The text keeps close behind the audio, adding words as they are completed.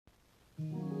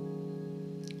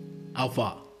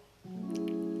Alpha.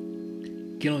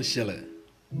 Kilon Shiller.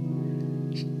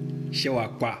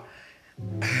 Shawakwa.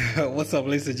 What's up,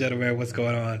 ladies and gentlemen? What's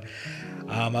going on?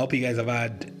 I hope you guys have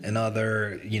had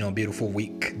another, beautiful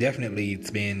week. Definitely, it's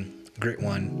been a great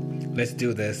one. Let's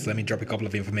do this. Let me drop a couple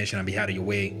of information and be out of your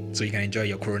way so you can enjoy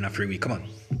your Corona-free week. Come on.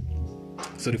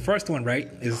 So the first one, right,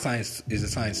 is a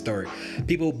science story.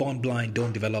 People born blind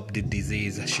don't develop the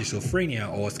disease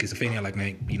schizophrenia or schizophrenia, like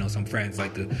some friends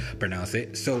like to pronounce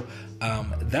it. So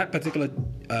that particular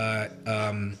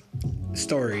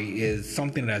story is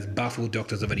something that has baffled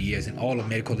doctors over the years. In all of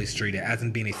medical history, there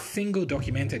hasn't been a single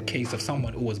documented case of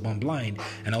someone who was born blind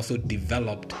and also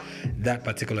developed that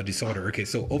particular disorder. Okay,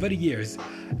 so over the years,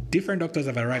 different doctors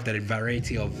have arrived at a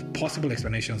variety of possible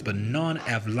explanations, but none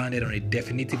have landed on a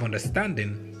definitive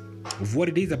understanding of what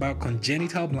it is about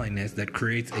congenital blindness that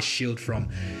creates a shield from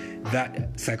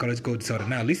that psychological disorder.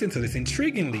 Now, listen to this.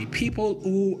 Intriguingly, people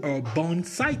who are born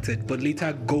sighted but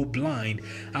later go blind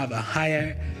have a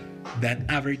higher than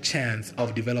average chance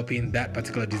of developing that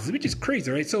particular disease, which is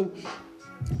crazy, right? So,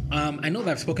 I know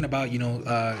that I've spoken about,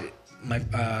 my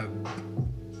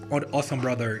awesome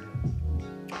brother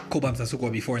Kobam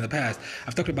Sasuko before in the past.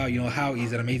 I've talked about, how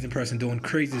he's an amazing person doing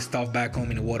crazy stuff back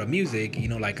home in the world of music,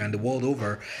 and the world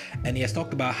over. And he has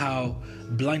talked about how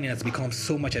blindness has become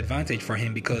so much advantage for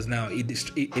him because now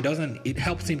it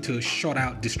helps him to shut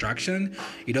out distraction.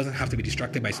 He doesn't have to be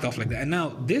distracted by stuff like that. And now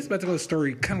this particular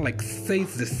story kind of like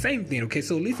says the same thing. Okay,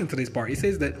 so listen to this part. It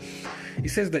says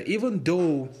that even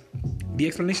though the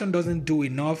explanation doesn't do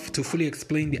enough to fully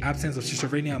explain the absence of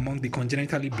schizophrenia among the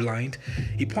congenitally blind,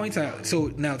 he points out, so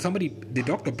now the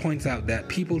doctor points out that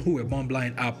people who are born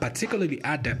blind are particularly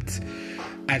adept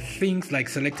at things like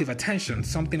selective attention,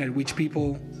 something at which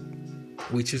people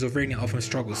with schizophrenia often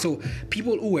struggle. So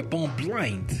people who were born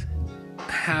blind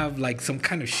have like some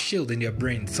kind of shield in their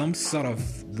brain, some sort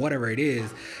of whatever it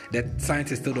is that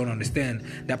scientists still don't understand,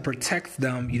 that protects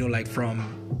them,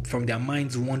 from their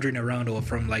minds wandering around or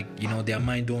from their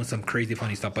mind doing some crazy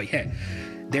funny stuff. But yeah,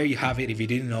 there you have it. If you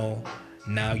didn't know,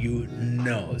 now you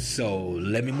know. So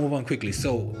let me move on quickly.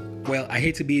 So, well, I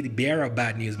hate to be the bearer of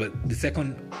bad news, but the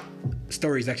second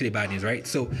story is actually bad news, right?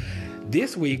 So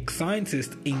this week,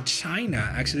 scientists in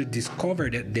China actually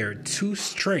discovered that there are two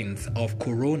strains of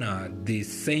corona, the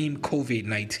same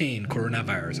COVID-19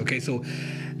 coronavirus. Okay, so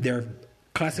they're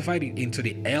classified into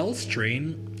the L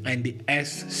strain and the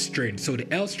S strain. So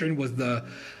the L strain was the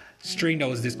strain that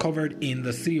was discovered in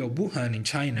the city of Wuhan in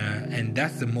China, and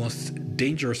that's the most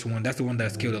dangerous one. That's the one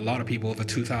that's killed a lot of people, over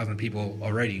 2,000 people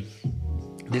already.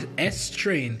 The S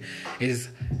strain is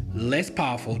less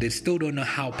powerful. They still don't know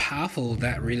how powerful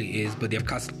that really is, but they've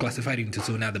classified it into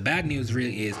two. Now, the bad news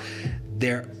really is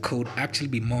there could actually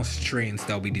be more strains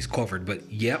that will be discovered. But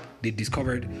yep, they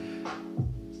discovered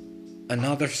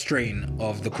another strain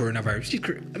of the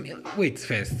coronavirus. Wait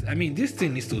first. This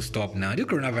thing needs to stop now. The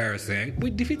coronavirus, we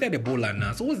defeated Ebola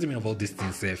now. So what's the meaning of all this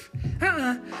thing, Seth?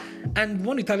 And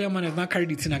one Italian man has not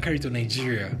carried it in and carried it to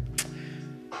Nigeria.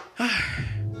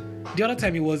 The other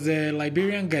time it was a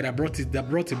Liberian guy that brought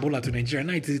Ebola to Nigeria.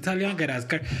 Now it's an Italian guy that has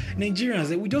carried.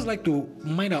 Nigerians, we just like to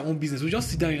mind our own business. We just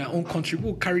sit down in our own country.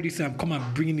 We'll carry this and come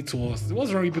and bring it to us.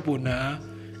 What's wrong with people now?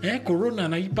 Corona,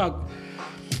 now you back.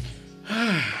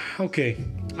 Okay.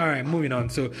 All right, moving on.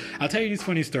 So I'll tell you this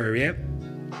funny story, yeah?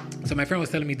 So my friend was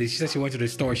telling me this. She said she went to the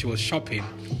store. She was shopping.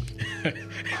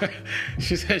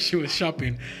 She said she was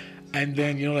shopping. And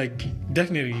then,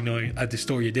 definitely, at the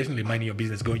store, you're definitely minding your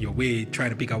business, going your way, trying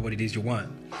to pick out what it is you want.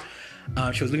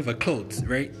 She was looking for clothes,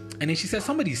 right? And then she said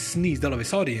somebody sneezed all of a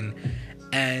sudden,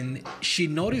 and she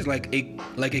noticed like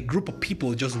a group of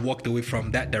people just walked away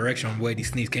from that direction where the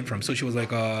sneeze came from. So she was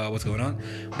like, what's going on?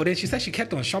 But then she said she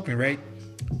kept on shopping, right?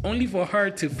 Only for her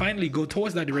to finally go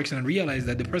towards that direction and realize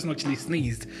that the person who actually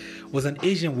sneezed was an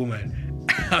Asian woman.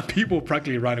 And people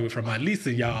practically ran away from her.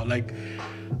 Listen, y'all,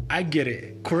 I get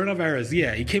it. Coronavirus,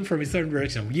 yeah, it came from a certain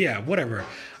direction. Yeah, whatever.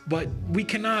 But we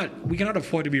cannot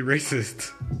afford to be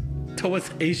racist towards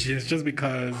Asians just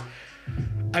because.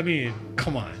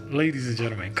 Come on, ladies and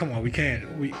gentlemen, come on. We can't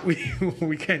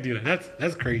do that.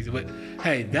 That's crazy. But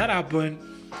hey, that happened,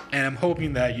 and I'm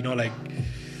hoping that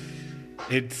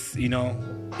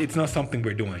it's not something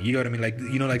we're doing. You know what I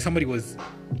mean? Somebody was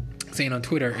saying on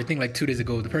Twitter, I think 2 days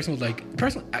ago, the person was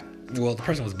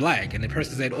black, and the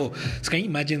person said, so can you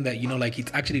imagine that,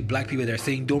 it's actually black people that are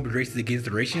saying don't be racist against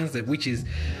the Asians, which is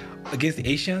against the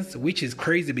Asians, which is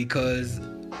crazy because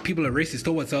people are racist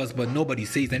towards us, but nobody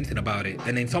says anything about it.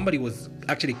 And then somebody was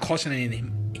actually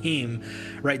cautioning him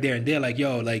right there and there, like,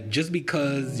 yo, like, just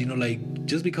because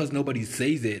nobody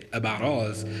says it about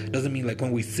us doesn't mean like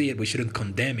when we see it we shouldn't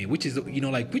condemn it, which is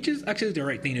actually the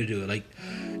right thing to do. Like,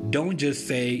 don't just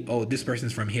say, oh, this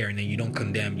person's from here, and then you don't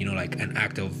condemn, like an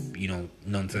act of,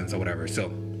 nonsense or whatever.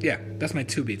 So yeah, that's my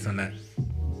 2 bits on that.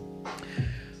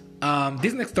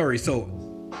 This next story. So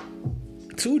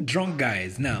 2 drunk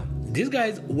guys. Now, these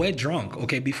guys were drunk.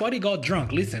 Okay, before they got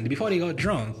drunk,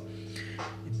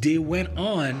 they went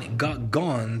on, got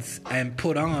guns, and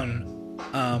put on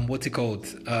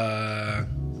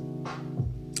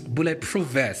bulletproof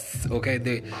vests. Okay,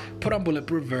 they put on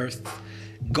bulletproof vests,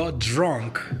 got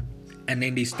drunk, and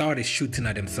then they started shooting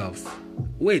at themselves.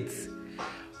 Wait,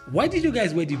 why did you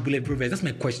guys wear the bulletproof vest? That's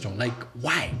my question. Like,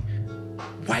 why?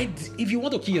 If you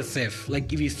want to kill yourself,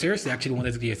 like if you seriously actually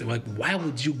wanted to kill yourself, like why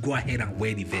would you go ahead and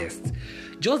wear the vest?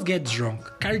 Just get drunk,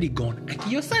 carry the gun, and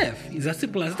kill yourself. It's as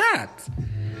simple as that.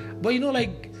 But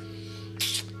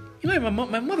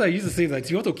my mother used to say that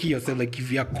if you want to kill yourself, like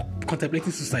if you are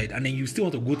contemplating suicide and then you still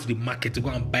want to go to the market to go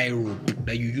and buy rope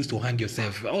that you used to hang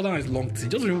yourself, all that is long thing.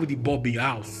 Just remember the bulb in your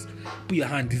house, put your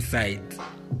hand inside,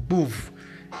 poof,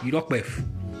 you lock off.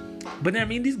 But then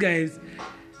these guys,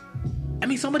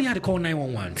 somebody had to call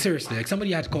 911. Seriously, like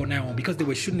somebody had to call 911 because they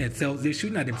were shooting at themselves. They were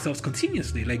shooting at themselves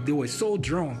continuously. Like they were so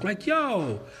drunk. Like,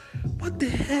 yo, what the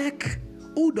heck?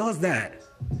 Who does that?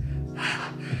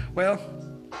 Well,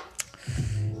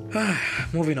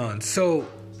 moving on. So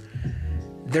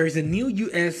there is a new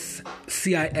U.S.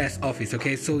 CIS office.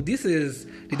 Okay, so this is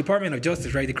the Department of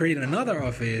Justice, right? They created another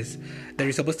office that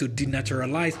is supposed to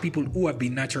denaturalize people who have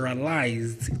been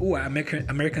naturalized, who are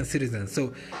American citizens.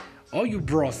 So all you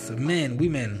bros, men,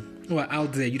 women who are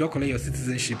out there, you don't collect your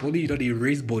citizenship. Only you don't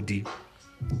erase body.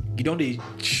 You don't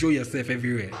show yourself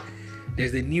everywhere.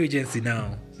 There's a new agency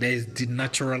now that is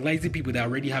denaturalizing people that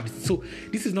already have it. So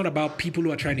this is not about people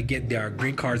who are trying to get their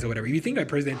green cards or whatever. If you think that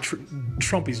President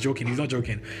Trump is joking, he's not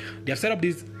joking. They have set up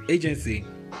this agency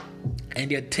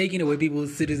and they're taking away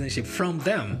people's citizenship from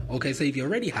them. Okay, so if you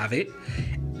already have it,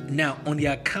 now on the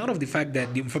account of the fact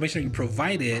that the information you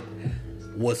provided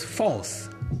was false,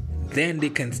 then they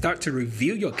can start to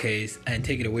review your case and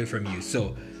take it away from you.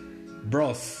 So,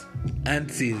 bros,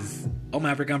 aunties, all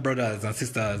my African brothers and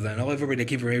sisters, and all everybody that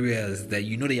came from areas that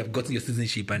you know they have gotten your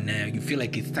citizenship and now you feel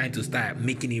like it's time to start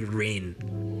making it rain.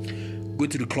 Go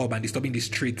to the club and disturbing the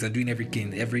streets and doing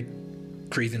every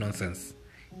crazy nonsense.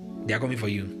 They are coming for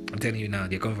you. I'm telling you now,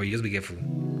 they're coming for you. Just be careful.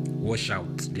 Watch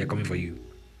out. They are coming for you.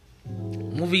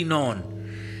 Moving on.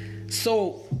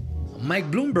 So, Mike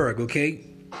Bloomberg, okay?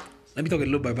 Let me talk a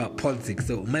little bit about politics.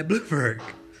 So, Mike Bloomberg,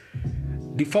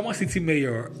 the former city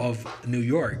mayor of New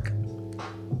York,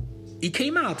 he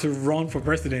came out to run for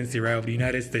presidency, right, of the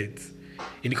United States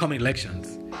in the coming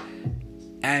elections.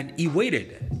 And he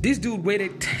waited. This dude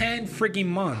waited 10 freaking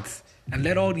months and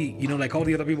let all the, all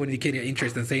the other people indicate their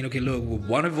interest and saying, okay, look, we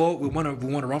want to vote, we want to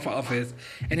run for office.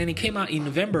 And then he came out in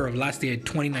November of last year,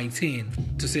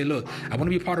 2019, to say, look, I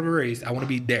want to be part of a race. I want to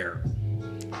be there.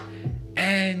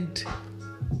 And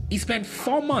he spent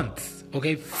 4 months,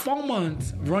 4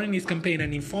 months running his campaign,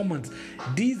 and in 4 months,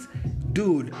 this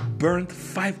dude burned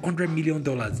 $500 million.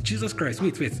 Jesus Christ,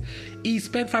 wait. He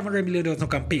spent $500 million on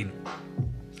campaign.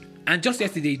 And just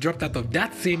yesterday, he dropped out of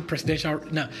that same presidential.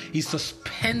 Now, he's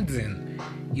suspending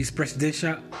his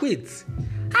presidential. Wait,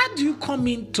 how do you come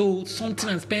into something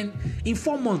and spend, in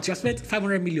 4 months, you have spent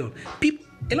 $500 million?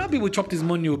 A lot of people chopped his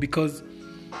money because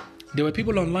there were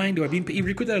people online, he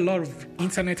recruited a lot of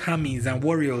internet hammies and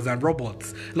warriors and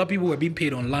robots. A lot of people were being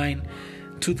paid online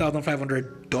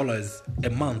 $2,500 a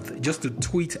month just to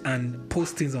tweet and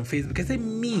post things on Facebook. I said,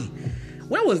 me,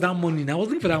 where was that money now? I was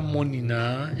looking for that money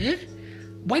now.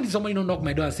 Why did somebody not knock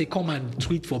my door and say, come and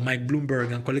tweet for Mike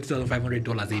Bloomberg and collect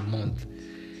 $2,500 a month?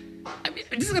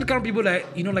 This is the kind of people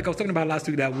that, like I was talking about last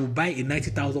week, that will buy a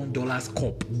 $90,000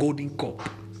 cup, golden cup.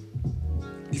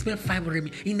 He spent $500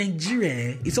 million. In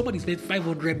Nigeria, if somebody spent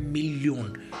 $500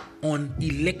 million on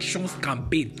elections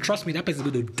campaign, trust me, that person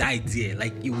is going to die there.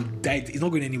 Like, he will die. It's not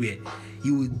going anywhere.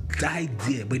 He will die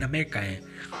there. But in America,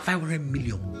 $500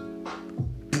 million.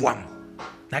 Bwam!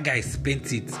 That guy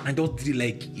spent it and just did it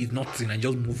like it's nothing and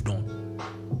just moved on.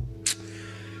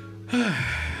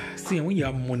 See, when you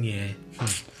have money,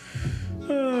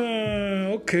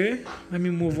 okay, let me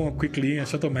move on quickly and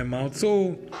shut up my mouth.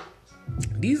 So,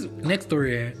 this next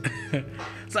story,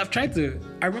 so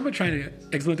I remember trying to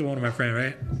explain to one of my friends,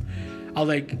 right? I was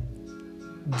like,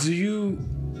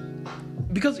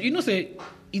 because say,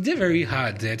 it's very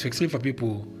hard to explain for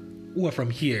people who are from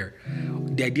here.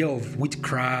 the idea of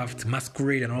witchcraft,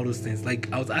 masquerade, and all those things.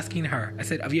 Like, I was asking her, I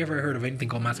said, have you ever heard of anything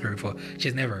called masquerade before?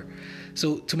 She's never.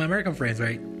 So, to my American friends,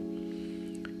 right?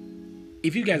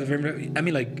 If you guys have ever,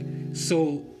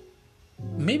 so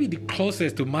maybe the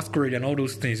closest to masquerade and all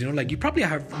those things, like you probably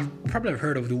have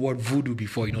heard of the word voodoo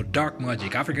before, dark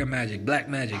magic, African magic, black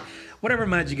magic, whatever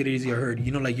magic it is you heard,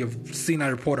 like you've seen a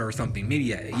reporter or something. Maybe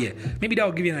yeah. Maybe that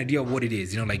will give you an idea of what it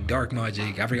is, like dark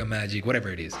magic, African magic, whatever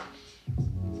it is.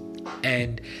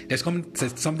 And there's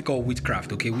something called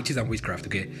witchcraft, okay? Witches and witchcraft,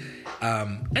 okay?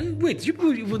 And wait, you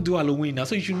people even do Halloween now,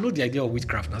 so you should know the idea of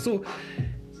witchcraft now. So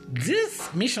this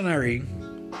missionary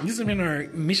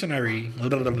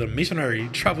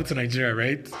traveled to Nigeria,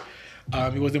 right?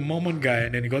 He was a Mormon guy,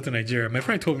 and then he got to Nigeria. My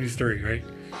friend told me the story, right?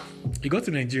 He got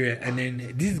to Nigeria, and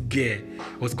then this girl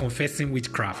was confessing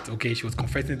witchcraft, okay? She was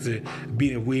confessing to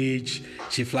being a witch.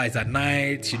 She flies at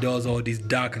night. She does all this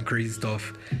dark and crazy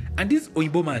stuff. And this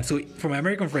Oyinbo man, so for my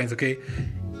American friends, okay?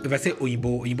 If I say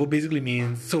Oyinbo basically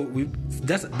means,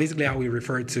 that's basically how we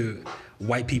refer to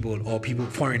white people or people,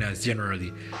 foreigners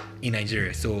generally in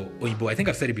Nigeria. So Oyinbo, I think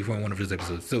I've said it before in one of those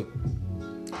episodes. So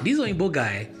this Oyinbo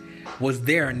guy was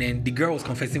there, and then the girl was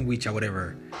confessing witch or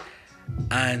whatever,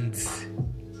 and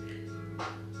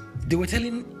they were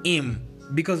telling him,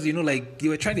 because they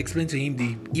were trying to explain to him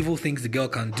the evil things the girl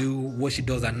can do, what she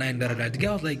does at night, The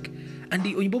girl was like, and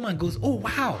the Oyinbo man goes, oh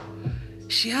wow,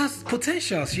 she has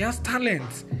potential, she has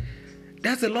talent.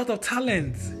 That's a lot of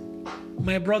talent,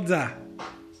 my brother.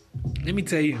 Let me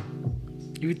tell you,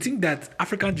 if you think that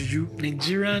African juju,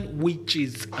 Nigerian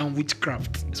witches and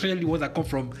witchcraft, especially ones that come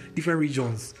from different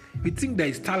regions, if you think there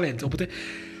is talent or potential,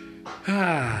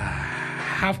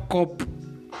 half cup,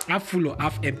 half full or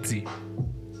half empty,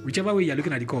 whichever way you're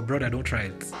looking at the cup, brother, don't try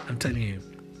it. I'm telling you,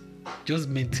 just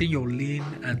maintain your lane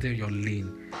until your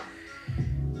lane.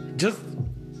 Just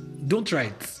don't try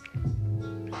it,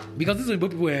 because these are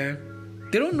people where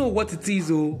they don't know what it is,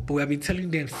 but we have been telling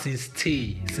them since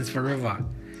forever.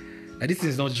 Now, this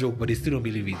is not a joke, but they still don't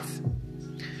believe it.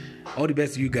 All the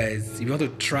best to you guys. If you want to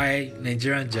try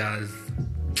Nigerian jazz,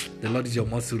 the Lord is your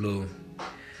muscle.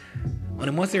 On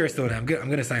a more serious note, I'm going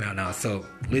to sign out now. So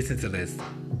listen to this.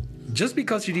 Just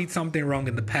because you did something wrong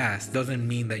in the past doesn't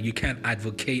mean that you can't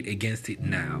advocate against it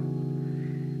now.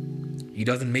 It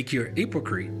doesn't make you a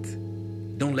hypocrite.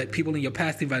 Don't let people in your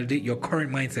past invalidate your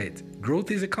current mindset. Growth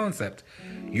is a concept.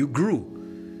 You grew.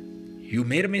 You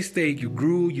made a mistake. You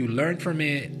grew. You learned from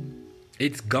it.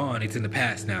 It's gone. It's in the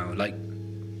past now. Let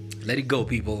it go,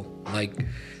 people.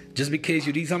 Just because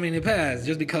you did something in the past,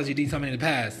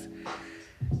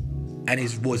 and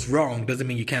it was wrong, doesn't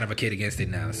mean you can't advocate against it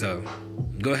now. So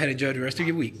go ahead and enjoy the rest of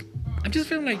your week. I'm just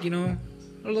feeling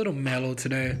a little mellow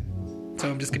today.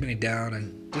 So I'm just keeping it down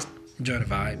and just enjoying the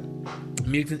vibe.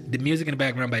 The music in the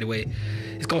background, by the way,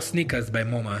 it's called Sneakers by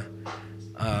MoMA.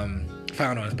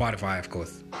 Found on Spotify, of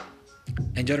course.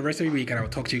 Enjoy the rest of your week, and I will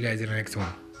talk to you guys in the next one.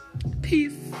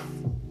 Peace.